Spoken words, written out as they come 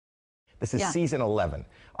This is Yeah. season 11.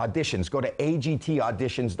 Auditions, go to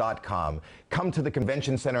agtauditions.com. Come to the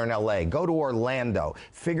convention center in LA. Go to Orlando.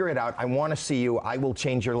 Figure it out. I want to see you. I will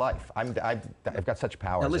change your life. I've got such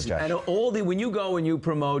power. Now as a listen, judge. and when you go and you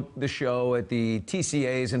promote the show at the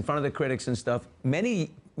TCAs in front of the critics and stuff,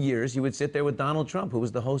 many years you would sit there with Donald Trump, who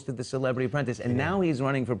was the host of The Celebrity Apprentice, and now he's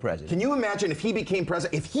running for president. Can you imagine if he became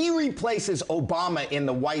president? If he replaces Obama in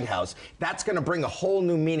the White House, that's going to bring a whole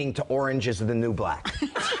new meaning to Orange is the New Black.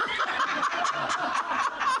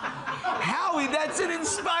 Howie, that's an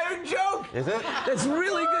inspired joke. Is it? That's a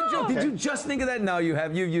really good joke. Okay. Did you just think of that? No, you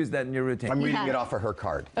have. You've used that in your routine. I'm reading it off of her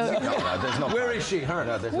card. No, there's no Where card. is she? Her.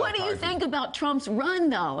 No, there's What no do you card. think about Trump's run,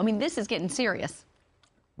 though? I mean, this is getting serious.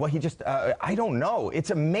 Well, he just, I don't know. It's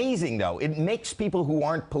amazing, though. It makes people who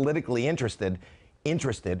aren't politically interested,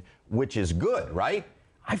 which is good, right?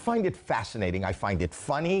 I find it fascinating. I find it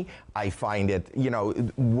funny. I find it,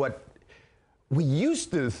 what we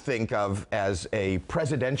used to think of as a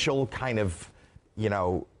presidential kind of,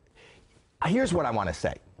 here's what I want to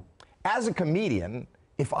say. As a comedian,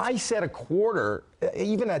 if I said a quarter,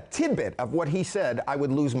 even a tidbit of what he said, I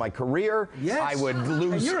would lose my career. Yes. I would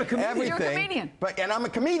lose you're a comedian. everything. You're a comedian. And I'm a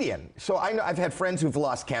comedian. So I've had friends who've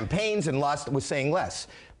lost campaigns and was saying less.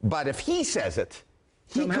 But if he says it,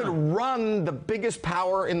 he could run the biggest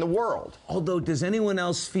power in the world. Although, does anyone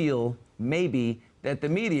else feel, maybe, that the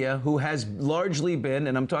media, who has largely been,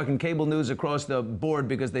 and I'm talking cable news across the board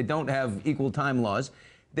because they don't have equal time laws,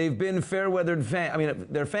 they've been fair-weathered fans. I mean,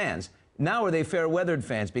 they're fans. Now are they fair-weathered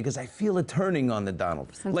fans? Because I feel a turning on the Donald.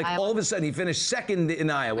 Since like Iowa. All of a sudden he finished second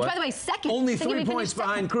in Iowa. Which, by the way, second. Only Think if 3 he points finished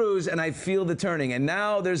behind second. Cruz, and I feel the turning. And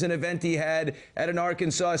now there's an event he had at an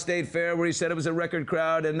Arkansas State Fair where he said it was a record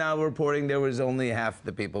crowd, and now we're reporting there was only half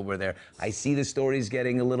the people were there. I see the stories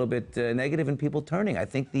getting a little bit negative and people turning. I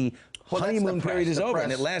think the honeymoon period is over,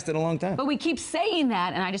 and it lasted a long time. But we keep saying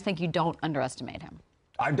that, and I just think you don't underestimate him.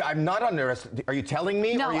 I'm not underestimating. Are you telling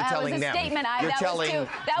me or are you telling them? No, that was a statement. You're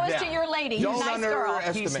That was to your lady. Don't Nice girl.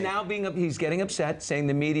 underestimate. He's getting upset, saying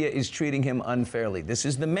the media is treating him unfairly. This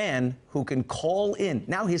is the man who can call in.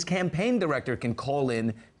 Now his campaign director can call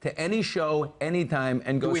in to any show, anytime,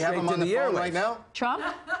 and go straight to the airwaves. Do we have him on the phone right now? Trump?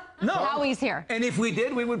 No. Howie's here. And if we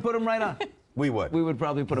did, we would put him right on. We would. We would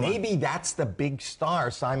probably put him on. Maybe that's the big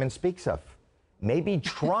star Simon speaks of. Maybe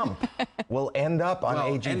Trump will end up on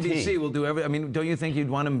AGT. NBC will do everything. I mean, don't you think you'd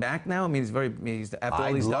want him back now? I mean, after all he's done.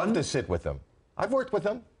 I'd love to sit with him. I've worked with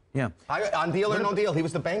him. Yeah. On Deal or No Deal. He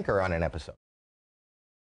was the banker on an episode.